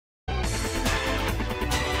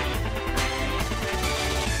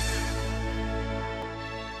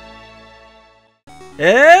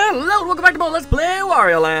Hello, welcome back to more Let's Play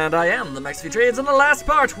Wario Land. I am the Max Trades. In the last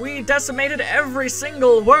part, we decimated every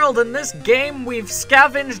single world in this game. We've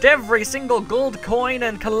scavenged every single gold coin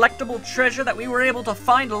and collectible treasure that we were able to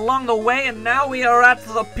find along the way, and now we are at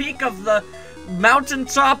the peak of the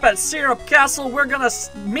mountaintop at Syrup Castle. We're gonna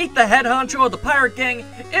meet the head honcho of the pirate gang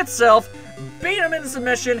itself, beat him in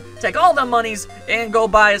submission, take all the monies, and go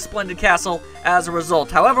buy a splendid castle as a result.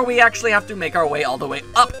 However, we actually have to make our way all the way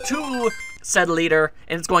up to said leader,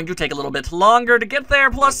 and it's going to take a little bit longer to get there.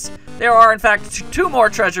 Plus, there are in fact two more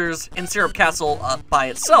treasures in Syrup Castle by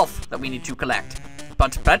itself that we need to collect.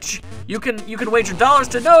 But you can wager dollars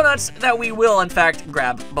to donuts that we will in fact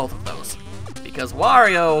grab both of those, because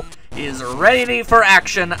Wario is ready for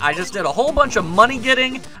action. I just did a whole bunch of money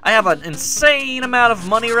getting. I have an insane amount of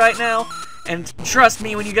money right now, and trust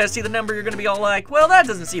me, when you guys see the number, you're gonna be all like, well, that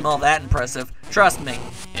doesn't seem all that impressive. Trust me,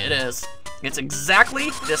 it is. It's exactly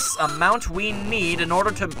this amount we need in order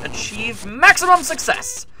to achieve maximum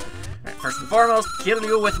success. Alright, first and foremost, kill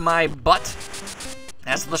you with my butt.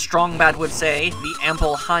 As the strong bad would say, the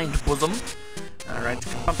ample hind bosom. Alright,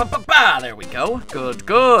 there we go.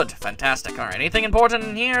 Good, fantastic. Alright, anything important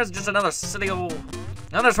in here? Is just another silly old...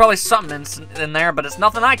 No, there's probably something in there, but it's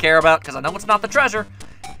nothing I care about, because I know it's not the treasure.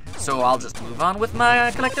 So I'll just move on with my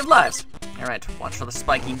collective lives. Alright, watch for the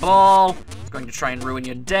spiky ball. It's going to try and ruin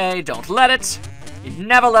your day. Don't let it. You'd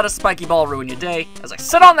never let a spiky ball ruin your day. As I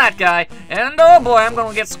sit on that guy, and oh boy, I'm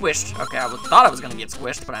gonna get squished. Okay, I thought I was gonna get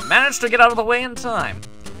squished, but I managed to get out of the way in time.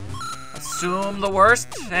 Assume the worst,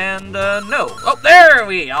 and no. Oh, there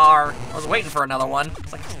we are. I was waiting for another one.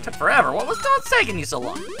 It's like, it took forever. What was taking you so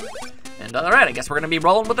long? And alright, I guess we're gonna be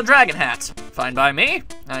rolling with the dragon hat. Fine by me.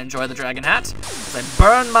 I enjoy the dragon hat, as I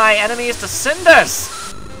burn my enemies to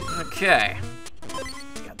cinders. Okay.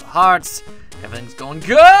 Got the hearts. Everything's going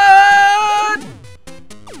good!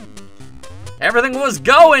 Everything was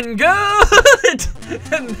going good!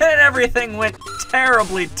 And then everything went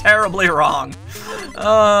terribly, terribly wrong.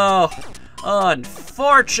 Oh,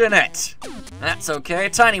 unfortunate. That's okay.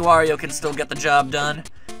 Tiny Wario can still get the job done.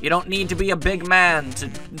 You don't need to be a big man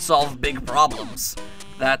to solve big problems.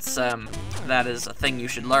 That is a thing you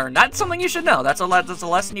should learn. That's something you should know. That's a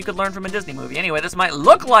lesson you could learn from a Disney movie. Anyway, this might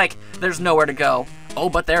look like there's nowhere to go. Oh,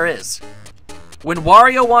 but there is. When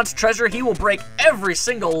Wario wants treasure, he will break every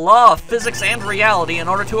single law of physics and reality in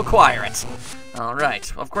order to acquire it.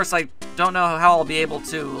 Alright. Of course, I don't know how I'll be able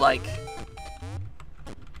to, like...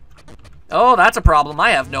 Oh, that's a problem.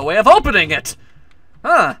 I have no way of opening it.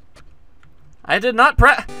 Huh. I did not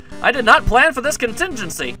plan for this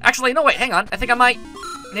contingency. Actually, no, wait, hang on. I think I might...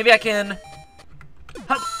 Maybe I can...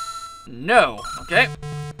 No. Okay.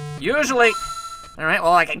 Usually... Alright,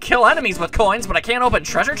 well, I can kill enemies with coins, but I can't open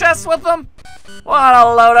treasure chests with them? What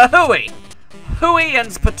a load of hooey. Hooey and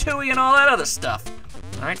patooey and all that other stuff.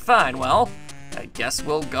 Alright, fine. Well, I guess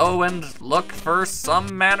we'll go and look for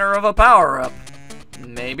some manner of a power-up.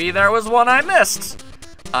 Maybe there was one I missed.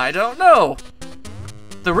 I don't know.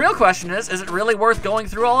 The real question is it really worth going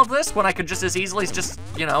through all of this when I could just as easily just,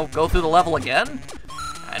 you know, go through the level again?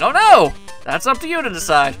 I don't know. That's up to you to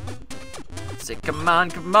decide. Let's see, come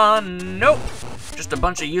on, nope. Just a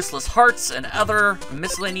bunch of useless hearts and other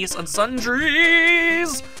miscellaneous and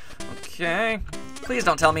sundries. Okay. Please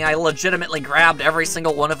don't tell me I legitimately grabbed every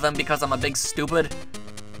single one of them because I'm a big stupid.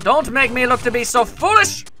 Don't make me look to be so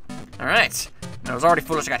foolish. All right. I was already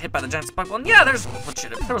foolish. I got hit by the giant spike one. Yeah, there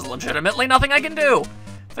was legitimately nothing I can do.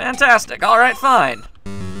 Fantastic. All right, fine.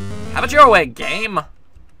 Have it your way, game.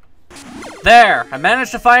 There. I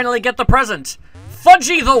managed to finally get the present.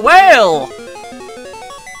 Fudgy the whale!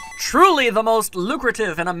 Truly the most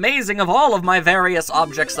lucrative and amazing of all of my various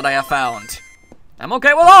objects that I have found. I'm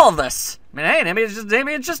okay with all of this. I mean, hey, maybe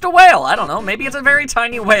it's just a whale. I don't know. Maybe it's a very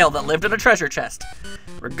tiny whale that lived in a treasure chest.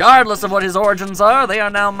 Regardless of what his origins are, they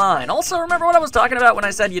are now mine. Also, remember what I was talking about when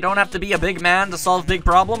I said you don't have to be a big man to solve big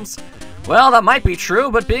problems? Well, that might be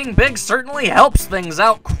true, but being big certainly helps things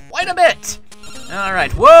out quite a bit. All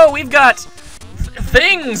right. Whoa, we've got...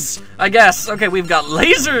 things, I guess. Okay, we've got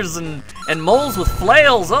lasers and moles with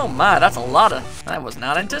flails. Oh my, that's a lot of... I was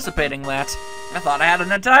not anticipating that. I thought I had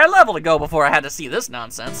an entire level to go before I had to see this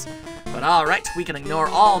nonsense. But alright, we can ignore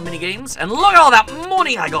all minigames, and look at all that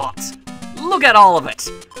money I got! Look at all of it!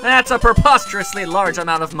 That's a preposterously large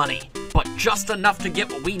amount of money, but just enough to get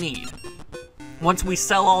what we need. Once we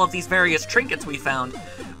sell all of these various trinkets we found,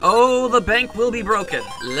 oh, the bank will be broken,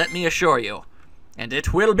 let me assure you. And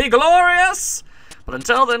it will be glorious! But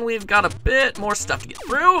until then, we've got a bit more stuff to get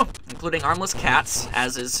through, including armless cats,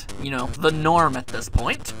 as is, you know, the norm at this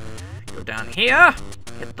point. Go down here,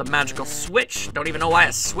 hit the magical switch. Don't even know why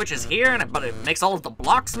a switch is here, but it makes all of the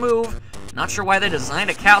blocks move. Not sure why they designed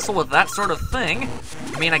a castle with that sort of thing.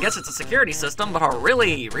 I mean, I guess it's a security system, but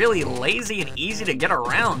really, really lazy and easy to get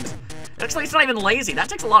around. Actually, it's not even lazy. That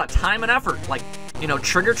takes a lot of time and effort. Like, you know,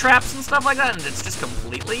 trigger traps and stuff like that, and it's just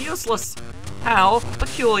completely useless. How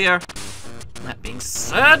peculiar. That being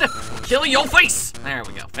said, kill your face! There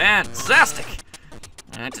we go. Fantastic.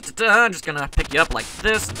 I'm just gonna pick you up like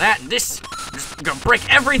this, that, and this. I'm just gonna break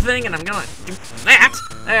everything, and I'm gonna do that.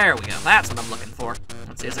 There we go. That's what I'm looking for.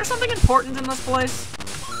 Let's see. Is there something important in this place?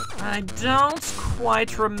 I don't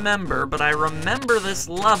quite remember, but I remember this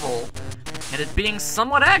level and it being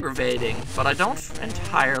somewhat aggravating, but I don't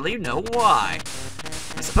entirely know why.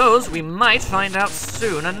 I suppose we might find out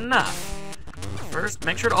soon enough. First,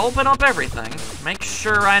 make sure to open up everything. Make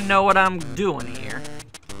sure I know what I'm doing here.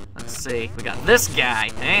 Let's see. We got this guy.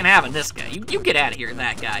 I ain't having this guy. You get out of here,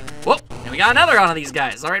 that guy. Whoop! And we got another one of these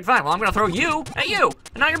guys. All right, fine. Well, I'm gonna throw you at you,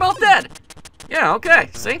 and now you're both dead. Yeah, okay.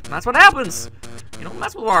 See? That's what happens. You don't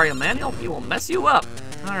mess with Wario, man. He will mess you up.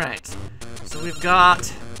 All right. So we've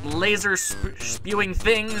got laser spewing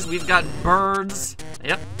things. We've got birds.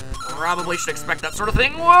 Yep. Probably should expect that sort of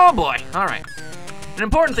thing. Whoa, boy. All right. An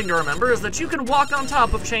important thing to remember is that you can walk on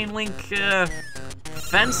top of chain link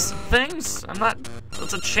fence things.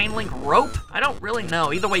 It's a chain link rope? I don't really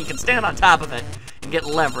know. Either way, you can stand on top of it and get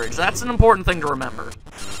leverage. That's an important thing to remember.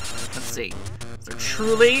 Let's see. Is there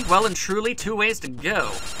truly, well and truly, two ways to go?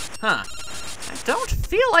 Huh. I don't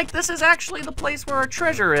feel like this is actually the place where our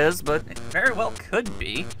treasure is, but it very well could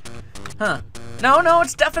be. Huh. No,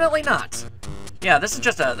 it's definitely not. Yeah, this is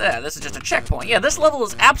just a checkpoint. Yeah, this level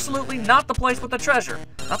is absolutely not the place with the treasure.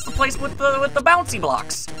 That's the place with the bouncy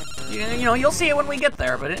blocks. You know, you'll see it when we get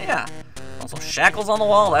there, but yeah. Also, shackles on the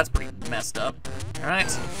wall, that's pretty messed up. Alright.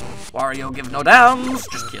 Wario, give no downs.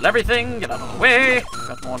 Just kill everything, get out of the way.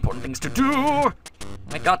 Got more important things to do.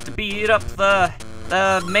 I got to beat up the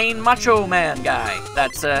main macho man guy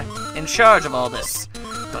that's in charge of all this.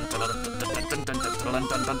 Come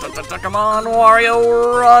on,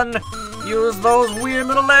 Wario, run! Use those weird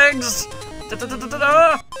little legs.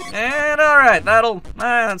 And alright,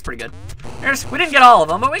 that's pretty good. We didn't get all of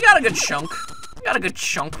them, but we got a good chunk.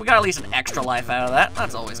 We got at least an extra life out of that.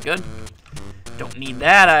 That's always good. Don't need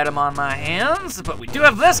that item on my hands, but we do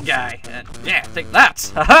have this guy. And yeah, take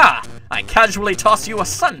that. Haha! I casually toss you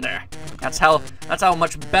asunder. That's how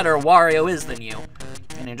much better Wario is than you.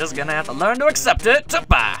 And you're just gonna have to learn to accept it.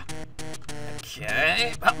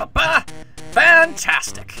 Okay.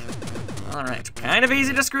 Fantastic. Alright, kind of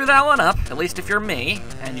easy to screw that one up, at least if you're me.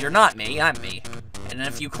 And you're not me, I'm me. And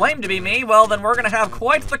if you claim to be me, well then we're gonna have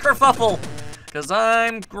quite the kerfuffle. Because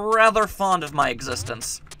I'm rather fond of my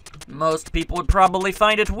existence. Most people would probably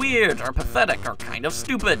find it weird, or pathetic, or kind of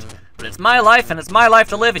stupid. But it's my life, and it's my life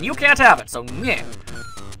to live, and you can't have it, so yeah.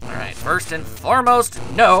 Alright, first and foremost,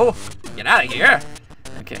 no. Get out of here.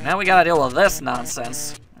 Okay, now we gotta deal with this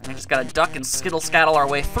nonsense. We just gotta duck and skittle-scattle our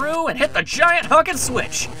way through and hit the giant honkin'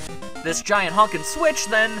 switch. This giant honkin' switch,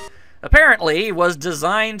 then, apparently was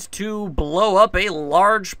designed to blow up a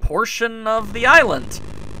large portion of the island,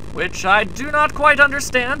 which I do not quite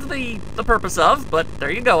understand the purpose of, but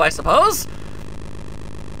there you go, I suppose.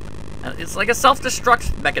 It's like a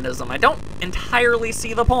self-destruct mechanism. I don't entirely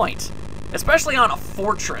see the point, especially on a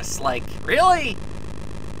fortress. Like, really?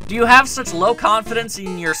 Do you have such low confidence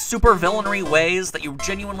in your super villainry ways that you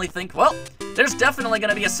genuinely think, well, there's definitely going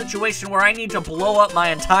to be a situation where I need to blow up my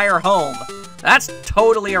entire home? That's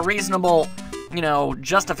totally a reasonable, you know,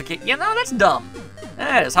 justification. You know, that's dumb.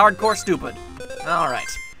 That is hardcore stupid.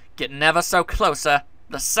 Alright, getting ever so closer.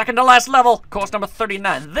 The second to last level, course number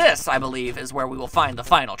 39. This, I believe, is where we will find the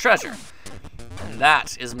final treasure. And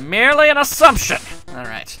that is merely an assumption.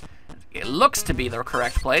 Alright. It looks to be the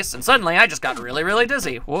correct place, and suddenly I just got really, really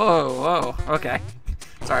dizzy. Whoa, okay.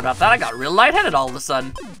 Sorry about that, I got real lightheaded all of a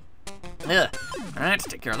sudden. Ugh. Alright,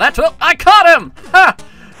 take care of that. Oh, I caught him! Ha!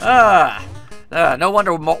 No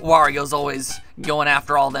wonder Wario's always going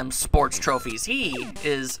after all them sports trophies. He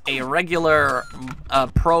is a regular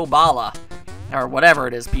pro bala, or whatever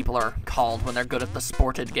it is people are called when they're good at the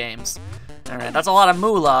sported games. Alright, that's a lot of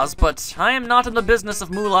moolahs, but I am not in the business of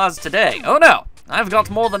moolahs today. Oh no! I've got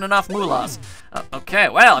more than enough moolahs. Okay,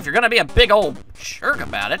 well, if you're gonna be a big old jerk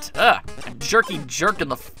about it, a jerky jerk in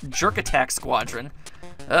the jerk attack squadron.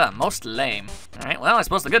 Most lame. Alright, well, I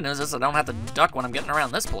suppose the good news is I don't have to duck when I'm getting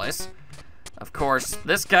around this place. Of course,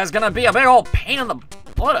 this guy's gonna be a big old pain in the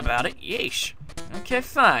butt about it. Yeesh. Okay,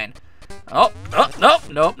 fine. Oh, nope.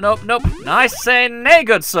 I say nay,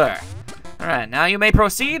 good sir. Alright, now you may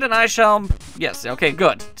proceed, and I shall... Yes, okay,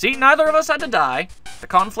 good. See, neither of us had to die. The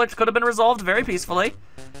conflict could have been resolved very peacefully.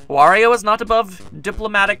 Wario is not above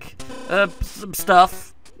diplomatic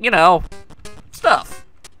stuff. you know, stuff.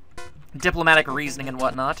 Diplomatic reasoning and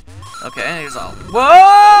whatnot. Okay, here's all.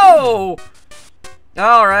 Whoa!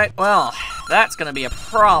 Alright, well, that's gonna be a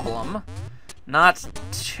problem. Not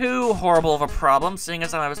too horrible of a problem, seeing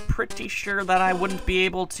as I was pretty sure that I wouldn't be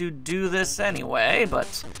able to do this anyway,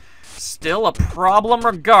 but still a problem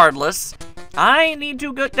regardless. I need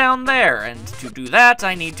to get down there, and to do that,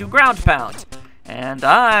 I need to ground pound. And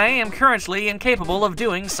I am currently incapable of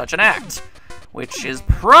doing such an act, which is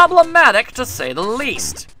problematic to say the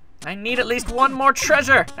least. I need at least one more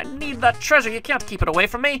treasure. I need that treasure. You can't keep it away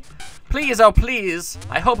from me. Please, oh please,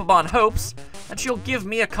 I hope upon hopes that you'll give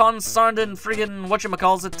me a consarndin friggin'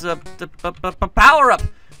 whatchamacallit, power-up.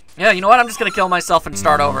 Yeah, you know what? I'm just gonna kill myself and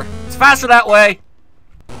start over. It's faster that way.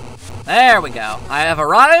 There we go. I have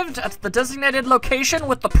arrived at the designated location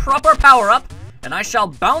with the proper power-up, and I shall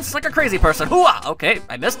bounce like a crazy person. Hooah! Okay,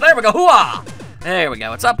 I missed. There we go. Hooah! There we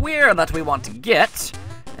go. It's up here that we want to get.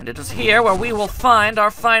 And it is here where we will find our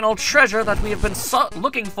final treasure that we have been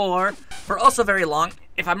looking for also very long.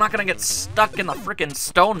 If I'm not gonna get stuck in the frickin'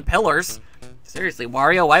 stone pillars. Seriously,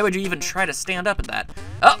 Wario, why would you even try to stand up at that?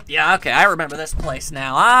 Oh, yeah, okay, I remember this place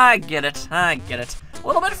now. I get it. A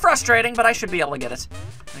little bit frustrating, but I should be able to get it.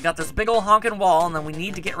 We got this big ol' honkin' wall, and then we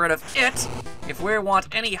need to get rid of it if we want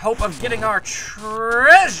any hope of getting our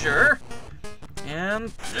treasure.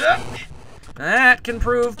 And that can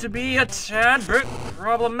prove to be a tad bit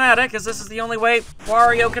problematic, as this is the only way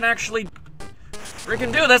Wario can actually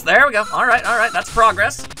freaking do this. There we go. All right, that's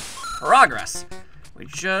progress. We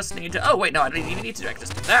just need to, oh wait, no, I don't even need to do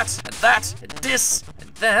just that, and this, and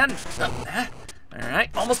then, all right,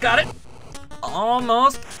 almost got it.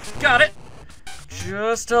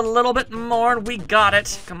 Just a little bit more, and we got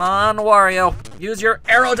it. Come on, Wario, use your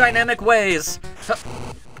aerodynamic ways.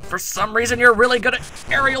 For some reason, you're really good at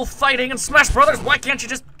aerial fighting in Smash Brothers. Why can't you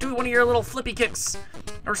just do one of your little flippy kicks?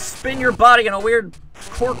 Or spin your body in a weird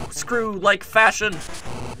corkscrew-like fashion?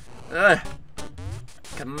 Ugh.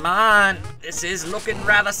 Come on, this is looking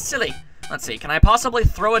rather silly. Let's see, can I possibly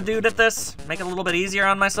throw a dude at this? Make it a little bit easier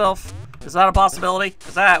on myself? Is that a possibility?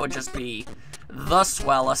 Because that would just be the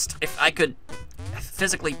swellest. If I could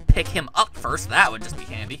physically pick him up first, that would just be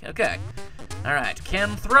handy. Okay. Alright,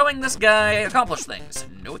 can throwing this guy accomplish things?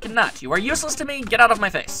 No, it cannot. You are useless to me. Get out of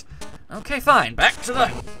my face. Okay, fine. Back to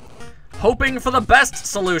the hoping for the best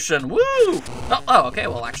solution. Woo! Oh, okay,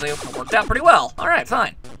 well, actually, it worked out pretty well. Alright,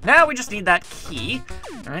 fine. Now we just need that key.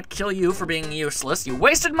 Alright, kill you for being useless. You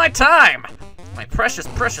wasted my time! My precious,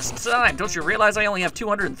 precious time. Don't you realize I only have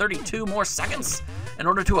 232 more seconds in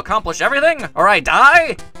order to accomplish everything? Or I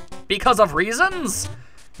die? Because of reasons?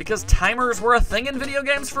 Because timers were a thing in video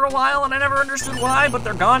games for a while and I never understood why, but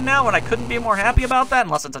they're gone now and I couldn't be more happy about that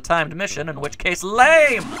unless it's a timed mission, in which case,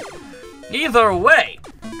 lame! Either way,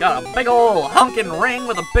 got a big ol' honkin' ring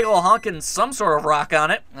with a big ol' honkin' some sort of rock on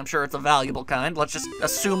it. I'm sure it's a valuable kind. Let's just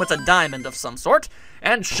assume it's a diamond of some sort.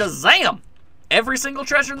 And shazam! Every single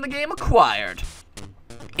treasure in the game acquired.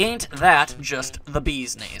 Ain't that just the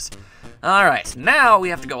bee's knees? Alright, now we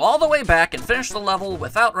have to go all the way back and finish the level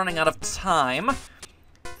without running out of time.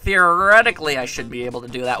 Theoretically, I should be able to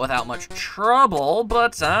do that without much trouble,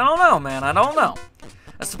 but I don't know, man, I don't know.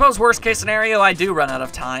 I suppose worst case scenario, I do run out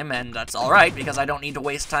of time, and that's alright, because I don't need to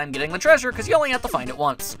waste time getting the treasure, because you only have to find it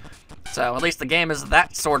once. So, at least the game is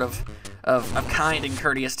that sort of kind and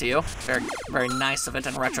courteous to you. Very, very nice of it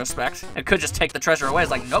in retrospect. It could just take the treasure away.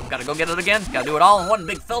 It's like, nope, gotta go get it again. Gotta do it all in one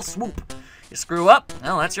big fell swoop. You screw up,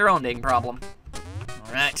 well, that's your own dang problem.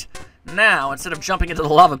 Alright, now, instead of jumping into the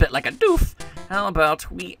lava pit like a doof, how about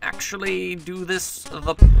we actually do this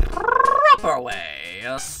the proper way?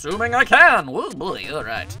 Assuming I can. Woo boy,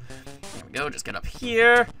 alright. There we go, just get up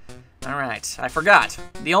here. Alright, I forgot.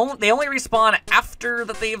 They only respawn after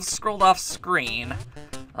that they've scrolled off screen.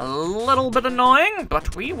 A little bit annoying,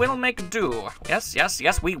 but we will make do. Yes, yes,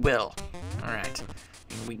 yes, we will. Alright.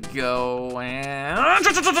 Here we go, and...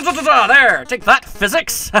 There! Take that,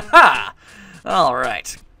 physics! Haha!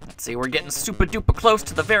 Alright. Let's see, we're getting super duper close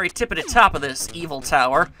to the very tippity top of this evil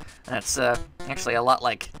tower. That's actually a lot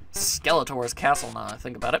like Skeletor's castle now I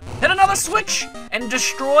think about it. Hit another switch and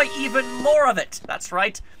destroy even more of it. That's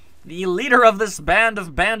right. The leader of this band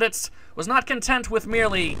of bandits was not content with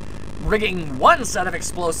merely rigging one set of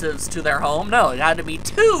explosives to their home. No, it had to be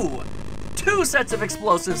two sets of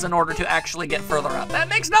explosives in order to actually get further up. That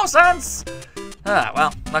makes no sense!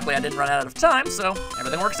 Well, luckily I didn't run out of time, so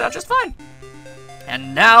everything works out just fine.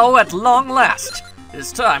 And now, at long last,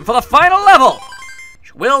 it's time for the final level!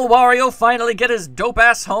 Will Wario finally get his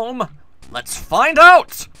dope-ass home? Let's find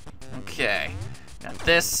out! Okay, got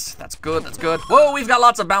this, that's good, that's good. Whoa, we've got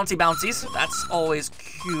lots of bouncy bouncies, that's always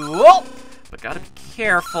cool. but gotta be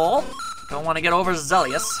careful. Don't want to get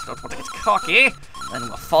overzealous. Don't want to get cocky. Then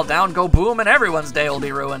we'll fall down, go boom, and everyone's day will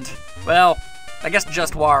be ruined. Well, I guess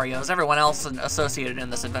just Wario's. Everyone else associated in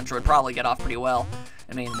this adventure would probably get off pretty well.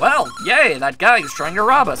 I mean, well, yay, that guy who's trying to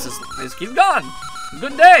rob us he's gone.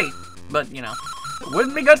 Good day. But, you know, it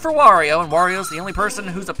wouldn't be good for Wario, and Wario's the only person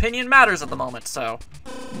whose opinion matters at the moment, so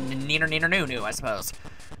neener neener noo noo, I suppose.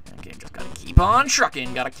 Okay, just gotta keep on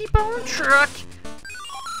trucking, gotta keep on truck.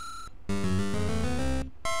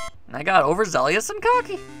 I got overzealous and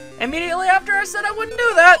cocky. Immediately after I said I wouldn't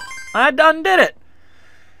do that, I done did it.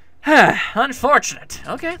 Unfortunate.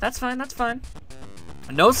 Okay, that's fine, that's fine.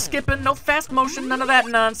 No skipping, no fast motion, none of that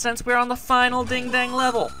nonsense. We're on the final ding-dang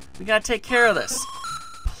level. We gotta take care of this.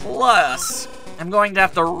 Plus, I'm going to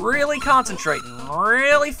have to really concentrate and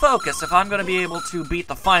really focus if I'm gonna be able to beat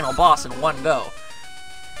the final boss in one go.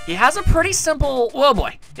 He has a pretty simple, whoa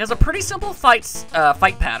boy, he has a pretty simple fight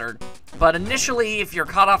pattern. But initially, if you're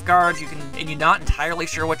caught off guard, and you're not entirely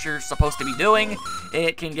sure what you're supposed to be doing,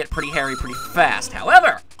 it can get pretty hairy pretty fast.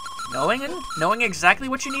 However, knowing exactly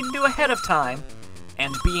what you need to do ahead of time,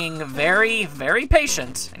 and being very, very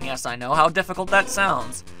patient, and yes, I know how difficult that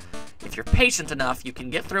sounds, if you're patient enough, you can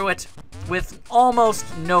get through it with almost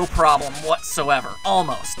no problem whatsoever.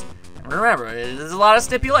 Almost. And remember, there's a lot of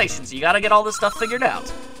stipulations. You gotta get all this stuff figured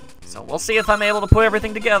out. So we'll see if I'm able to put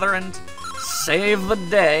everything together and save the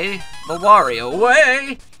day the Wario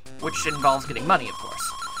way, which involves getting money, of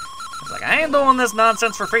course. It's like, I ain't doing this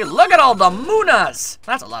nonsense for free. Look at all the moonas!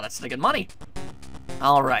 That's a lot of stinking money.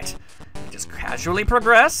 All right. Just casually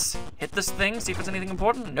progress. Hit this thing, see if it's anything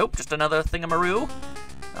important. Nope, just another thingamaroo.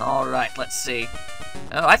 All right, let's see.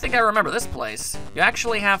 Oh, I think I remember this place. You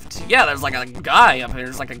actually have to, yeah, there's like a guy up here.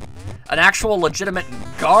 There's like an actual legitimate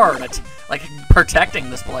guard, like, protecting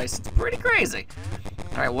this place. It's pretty crazy.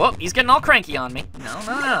 All right, whoa, he's getting all cranky on me.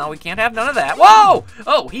 No, we can't have none of that. Whoa!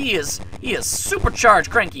 Oh, he is supercharged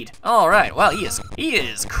crankied. All right, well, he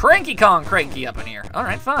is Cranky Kong cranky up in here. All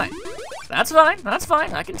right, fine. That's fine,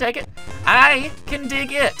 I can take it. I can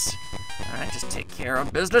dig it. All right, just take care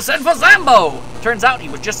of business and Fazambo! Turns out he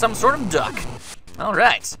was just some sort of duck. All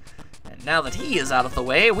right, and now that he is out of the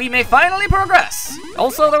way, we may finally progress.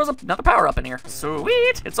 Also, there was another power-up in here.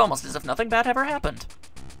 Sweet! It's almost as if nothing bad ever happened.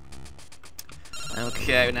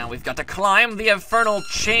 Okay, now we've got to climb the infernal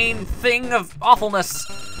chain thing of awfulness.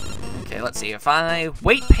 Okay, let's see. If I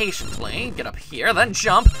wait patiently, get up here, then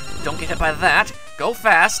jump. Don't get hit by that. Go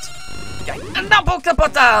fast. Okay,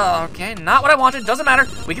 not what I wanted. Doesn't matter.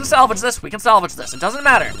 We can salvage this. It doesn't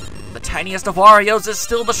matter. The tiniest of Warios is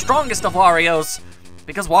still the strongest of Warios.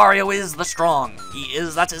 Because Wario is the strong.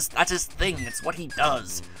 That's his thing. It's what he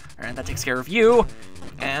does. Alright, that takes care of you.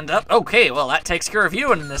 And okay, well, that takes care of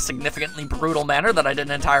you in a significantly brutal manner that I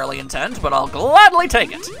didn't entirely intend, but I'll gladly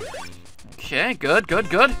take it. Okay, good.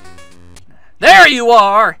 There you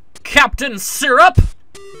are, Captain Syrup!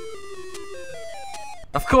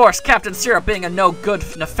 Of course, Captain Syrup, being a no-good,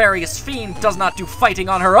 nefarious fiend, does not do fighting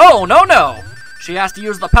on her own. Oh no! She has to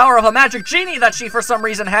use the power of a magic genie that she, for some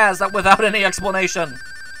reason, has that without any explanation.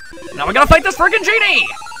 Now we gotta fight this friggin' genie!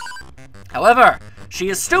 However, she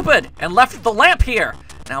is stupid and left the lamp here.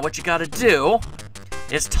 Now what you gotta do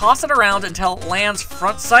is toss it around until it lands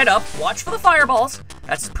front side up. Watch for the fireballs.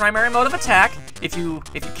 That's his primary mode of attack. If you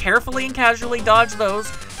carefully and casually dodge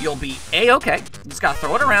those, you'll be A-okay. You just gotta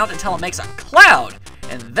throw it around until it makes a cloud.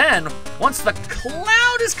 And then, once the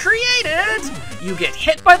cloud is created, you get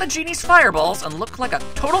hit by the genie's fireballs and look like a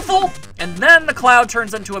total fool. And then the cloud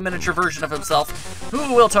turns into a miniature version of himself,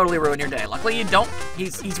 who will totally ruin your day. Luckily, you don't.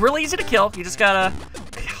 He's really easy to kill. You just gotta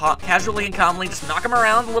casually and calmly just knock him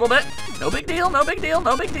around a little bit. No big deal.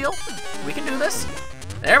 We can do this.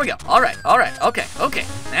 There we go. All right. Okay.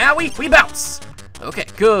 Now we bounce. Okay,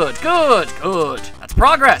 good. That's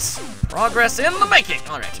progress. Progress in the making.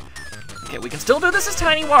 All right. Okay, we can still do this as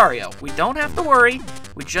Tiny Wario. We don't have to worry.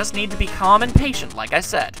 We just need to be calm and patient, like I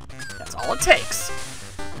said. That's all it takes.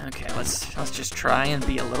 Okay, let's just try and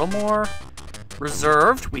be a little more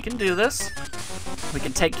reserved. We can do this. We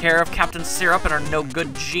can take care of Captain Syrup and our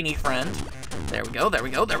no-good genie friend. There we go.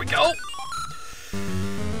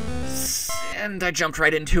 And I jumped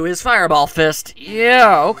right into his fireball fist.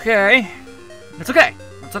 Yeah, okay. It's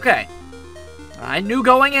okay. I knew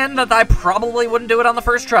going in that I probably wouldn't do it on the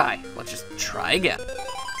first try. Let's just try again.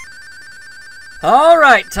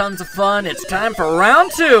 Alright, tons of fun. It's time for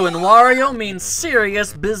round 2, and Wario means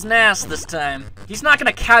serious business this time. He's not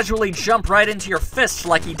gonna casually jump right into your fist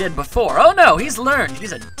like he did before. Oh no, he's learned,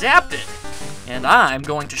 he's adapted. And I'm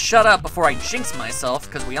going to shut up before I jinx myself,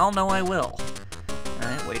 because we all know I will.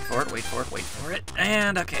 Alright, wait for it.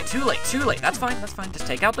 And okay, too late. That's fine. Just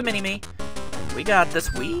take out the mini-me. We got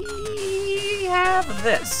this. We have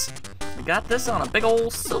this. We got this on a big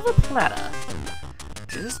old silver platter.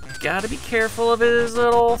 Just gotta be careful of his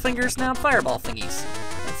little finger snap fireball thingies.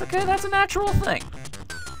 That's okay, that's a natural thing.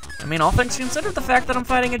 I mean, all things considered, the fact that I'm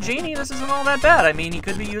fighting a genie, this isn't all that bad. I mean, he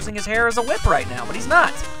could be using his hair as a whip right now, but he's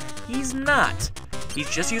not. He's not. He's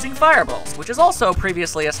just using fireballs, which is also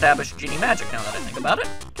previously established genie magic, now that I think about it.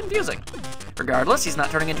 Confusing. Regardless, he's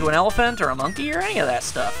not turning into an elephant or a monkey or any of that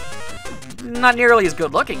stuff. Not nearly as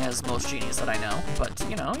good looking as most genies that I know, but,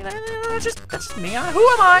 you know, that's just me. Who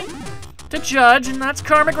am I to judge? And that's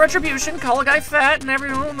karmic retribution. Call a guy fat and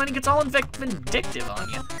everyone, then he gets all vindictive on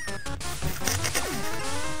you.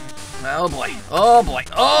 Oh boy, oh boy,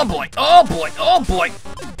 oh boy, oh boy, oh boy.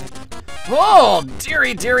 Oh,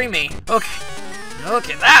 dearie, dearie me. Okay,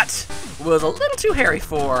 okay, that was a little too hairy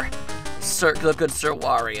for the good Sir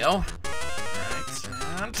Wario.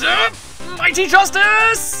 Right, and, Mighty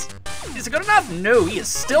Justice! Is it good enough? No, he is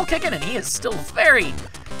still kicking and he is still very,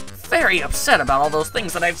 very upset about all those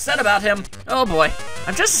things that I've said about him. Oh boy,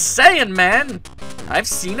 I'm just saying, man. I've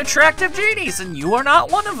seen attractive genies and you are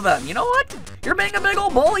not one of them. You know what? You're being a big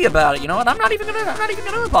old bully about it, you know, and I'm not even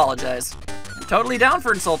gonna apologize. I'm totally down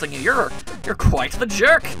for insulting you. You're quite the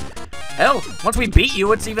jerk. Hell, once we beat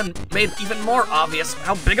you, it's made even more obvious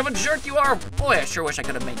how big of a jerk you are. Boy, I sure wish I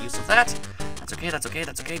could have made use of that. That's okay, that's okay,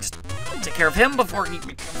 that's okay. Just take care of him before he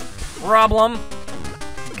becomes a problem.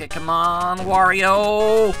 Okay, come on,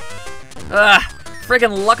 Wario.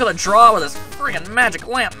 Friggin' luck of the draw with this friggin' magic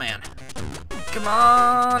lamp, man. Come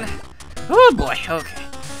on. Oh boy, okay.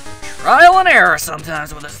 Trial and error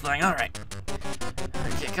sometimes with this thing, alright.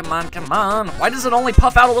 Okay, come on, come on. Why does it only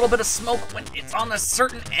puff out a little bit of smoke when it's on a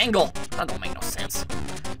certain angle? That don't make no sense.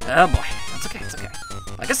 Oh boy, it's okay, it's okay.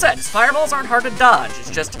 Like I said, his fireballs aren't hard to dodge, it's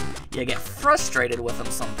just you get frustrated with them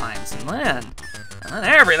sometimes, and then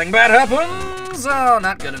everything bad happens. Oh,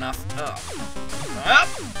 not good enough. Oh.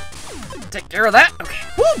 Take care of that. Okay,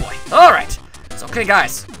 oh boy, alright. It's okay,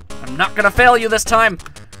 guys. I'm not gonna fail you this time.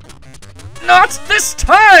 Not this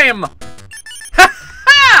time! Ha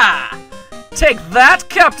ha! Take that,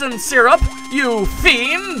 Captain Syrup, you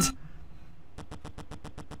fiend!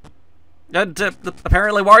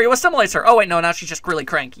 Apparently Wario assimilates her. Oh wait, no, now she's just really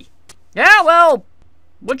cranky. Yeah, well,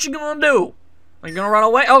 what you gonna do? Are you gonna run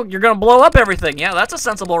away? Oh, you're gonna blow up everything. Yeah, that's a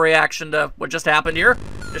sensible reaction to what just happened here.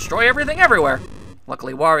 Destroy everything everywhere.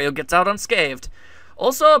 Luckily, Wario gets out unscathed.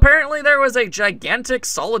 Also, apparently there was a gigantic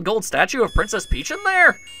solid gold statue of Princess Peach in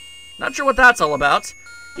there. Not sure what that's all about.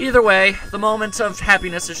 Either way, the moment of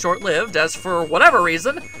happiness is short-lived, as for whatever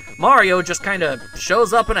reason, Mario just kind of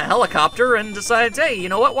shows up in a helicopter and decides, hey, you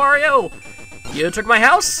know what, Wario? You took my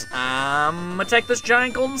house, I'm gonna take this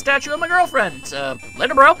giant golden statue of my girlfriend.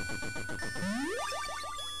 Later, bro.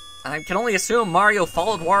 I can only assume Mario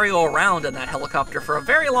followed Wario around in that helicopter for a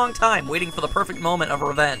very long time, waiting for the perfect moment of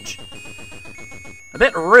revenge. A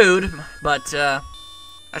bit rude, but,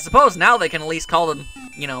 I suppose now they can at least call them,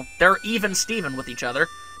 you know, they're even Steven with each other.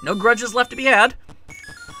 No grudges left to be had.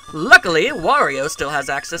 Luckily, Wario still has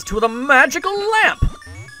access to the magical lamp.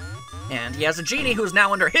 And he has a genie who's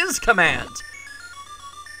now under his command.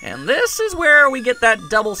 And this is where we get that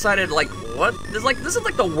double-sided, like, what? This is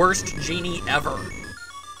like the worst genie ever.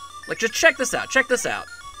 Like, just check this out, check this out.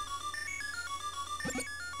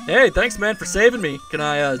 Hey, thanks, man, for saving me. Can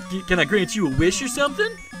I grant you a wish or something?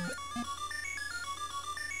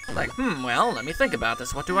 Like, well, let me think about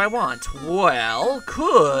this. What do I want? Well,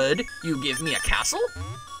 could you give me a castle?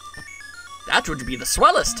 That would be the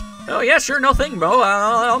swellest. Oh, yeah, sure, no thing, bro.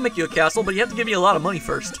 I'll make you a castle, but you have to give me a lot of money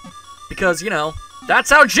first. Because, you know, that's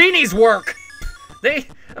how genies work.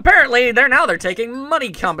 Apparently, they're taking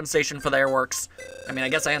money compensation for their works. I mean, I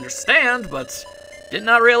guess I understand, but did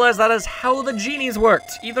not realize that is how the genies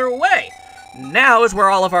worked. Either way, now is where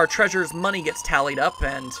all of our treasures' money gets tallied up,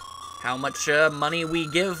 and how much money we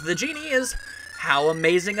give the genie is how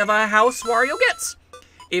amazing of a house Wario gets.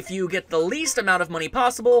 If you get the least amount of money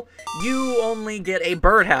possible, you only get a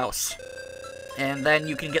birdhouse. And then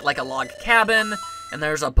you can get like a log cabin, and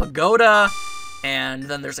there's a pagoda, and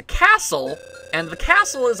then there's a castle, and the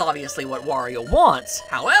castle is obviously what Wario wants.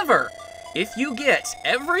 However, if you get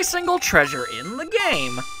every single treasure in the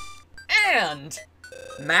game, and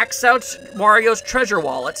max out Wario's treasure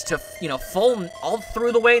wallets to, you know, full all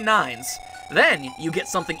through the way 9s, then you get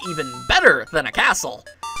something even better than a castle,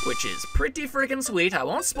 which is pretty freaking sweet. I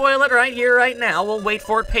won't spoil it right here, right now. We'll wait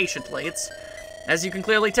for it patiently. It's, as you can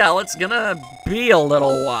clearly tell, it's gonna be a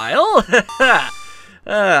little while.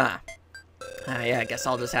 Yeah, I guess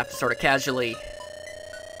I'll just have to sort of casually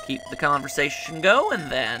keep the conversation going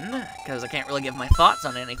then, because I can't really give my thoughts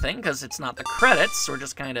on anything, because it's not the credits. We're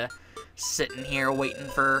just kind of sitting here waiting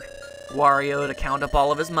for Wario to count up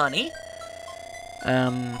all of his money.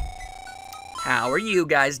 How are you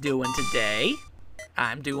guys doing today?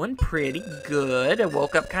 I'm doing pretty good. I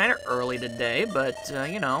woke up kind of early today, but,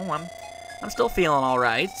 you know, I'm still feeling all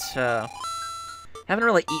right. Haven't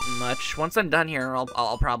really eaten much. Once I'm done here,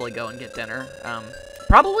 I'll probably go and get dinner.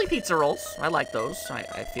 Probably pizza rolls. I like those.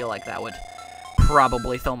 I feel like that would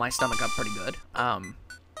probably fill my stomach up pretty good.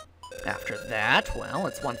 After that, well,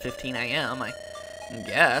 it's 1:15 a.m. I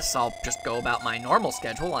guess I'll just go about my normal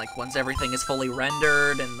schedule. Like, once everything is fully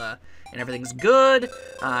rendered and everything's good,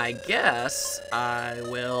 I guess I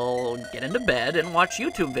will get into bed and watch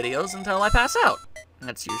YouTube videos until I pass out.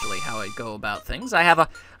 That's usually how I go about things. I have a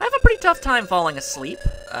pretty tough time falling asleep.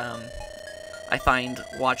 I find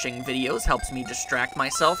watching videos helps me distract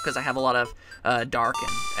myself because I have a lot of dark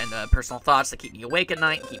and personal thoughts that keep me awake at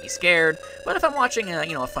night and keep me scared. But if I'm watching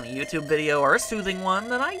a funny YouTube video or a soothing one,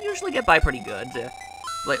 then I usually get by pretty good.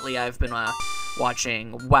 Lately, I've been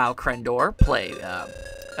watching WoW Krendor play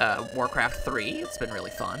Warcraft 3. It's been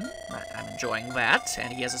really fun. I'm enjoying that,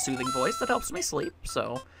 and he has a soothing voice that helps me sleep.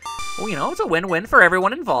 So, well, you know, it's a win-win for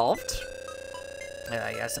everyone involved.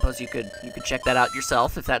 I suppose you could check that out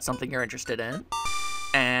yourself if that's something you're interested in.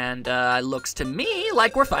 And it looks to me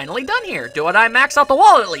like we're finally done here. Did I max out the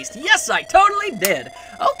wallet at least? Yes, I totally did.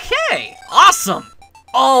 Okay, awesome.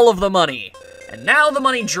 All of the money. And now the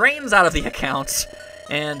money drains out of the account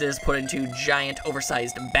and is put into giant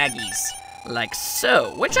oversized baggies, like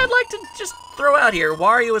so. Which I'd like to just throw out here.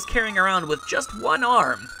 Wario is carrying around with just one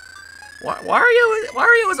arm.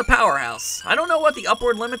 Wario is a powerhouse. I don't know what the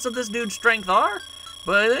upward limits of this dude's strength are,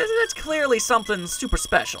 but it's clearly something super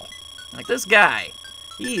special. Like, this guy,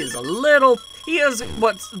 he is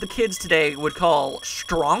what the kids today would call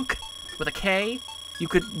stronk, with a K. You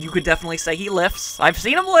could definitely say he lifts. I've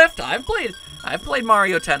seen him lift. I've played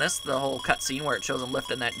Mario Tennis, the whole cutscene where it shows him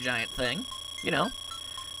lifting that giant thing. You know,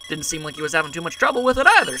 didn't seem like he was having too much trouble with it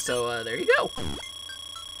either, so there you go.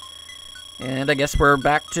 And I guess we're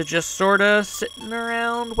back to just sort of sitting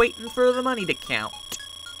around waiting for the money to count.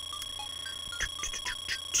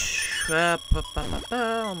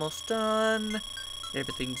 Almost done.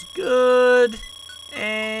 Everything's good.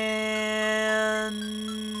 And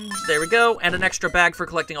there we go. And an extra bag for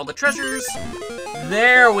collecting all the treasures.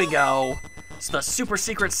 There we go. So the super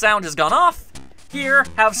secret sound has gone off. Here,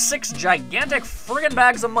 have 6 gigantic friggin'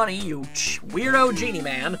 bags of money, you weirdo genie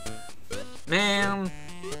man. Man.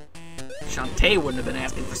 Shantae wouldn't have been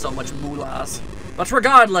asking for so much moolahs. But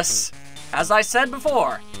regardless, as I said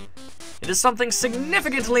before, it is something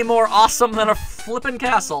significantly more awesome than a flippin'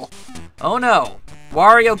 castle. Oh no,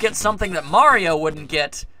 Wario gets something that Mario wouldn't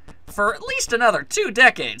get for at least another 2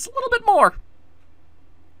 decades, a little bit more.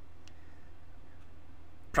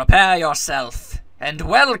 Prepare yourself, and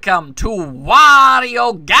welcome to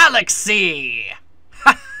Wario Galaxy!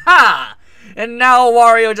 Ha ha! And now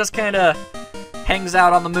Wario just kinda hangs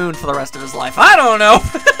out on the moon for the rest of his life. I don't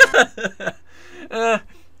know.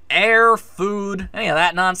 Air, food, any of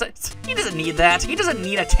that nonsense. He doesn't need that. He doesn't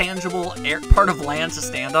need a tangible part of land to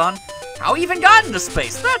stand on. How he even got into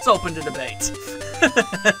space? That's open to debate.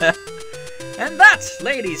 And that,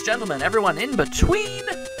 ladies, gentlemen, everyone in between,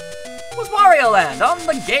 was Wario Land on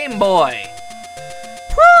the Game Boy.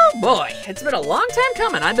 Whew, boy, it's been a long time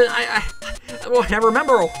coming. I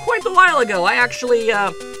remember quite a while ago, I actually,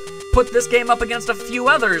 put this game up against a few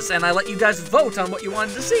others, and I let you guys vote on what you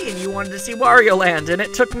wanted to see, and you wanted to see Wario Land, and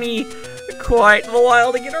it took me quite a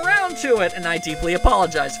while to get around to it, and I deeply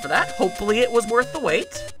apologize for that. Hopefully it was worth the wait.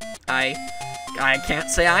 I can't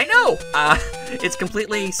say I know. It's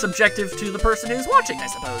completely subjective to the person who's watching, I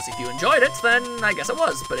suppose. If you enjoyed it, then I guess it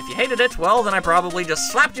was, but if you hated it, well, then I probably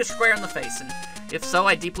just slapped you square in the face, and if so,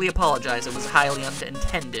 I deeply apologize. It was highly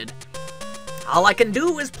unintended. All I can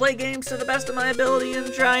do is play games to the best of my ability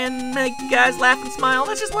and try and make you guys laugh and smile.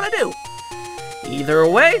 That's just what I do. Either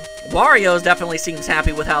way, Wario definitely seems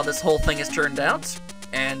happy with how this whole thing has turned out.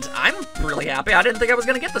 And I'm really happy. I didn't think I was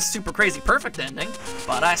going to get the super crazy perfect ending,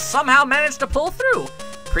 but I somehow managed to pull through.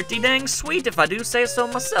 Pretty dang sweet if I do say so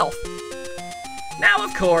myself. Now,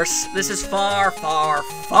 of course, this is far, far,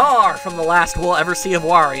 far from the last we'll ever see of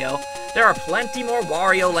Wario. There are plenty more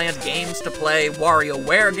Wario Land games to play,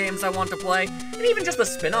 WarioWare games I want to play, and even just the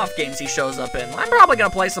spin-off games he shows up in. I'm probably gonna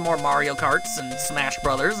play some more Mario Karts and Smash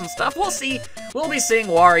Brothers and stuff. We'll see. We'll be seeing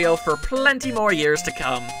Wario for plenty more years to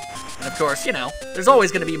come. And of course, you know, there's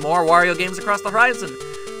always gonna be more Wario games across the horizon.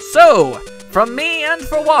 So, from me and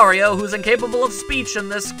for Wario, who's incapable of speech in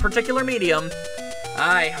this particular medium,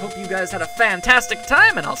 I hope you guys had a fantastic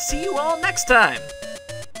time, and I'll see you all next time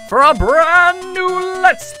for a brand new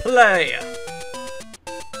Let's Play.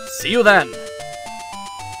 See you then.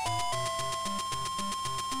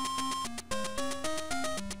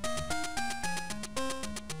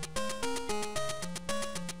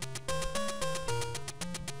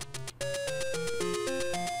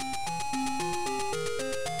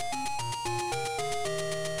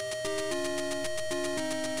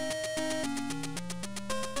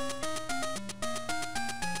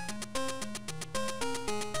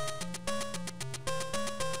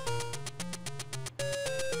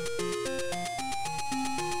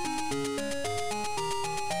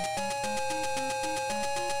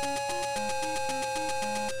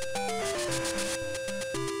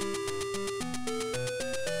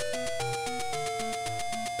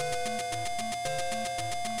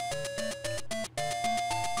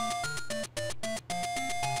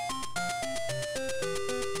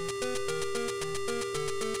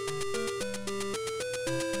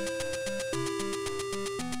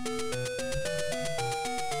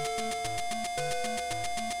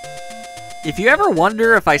 If you ever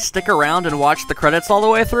wonder if I stick around and watch the credits all the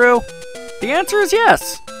way through, the answer is yes.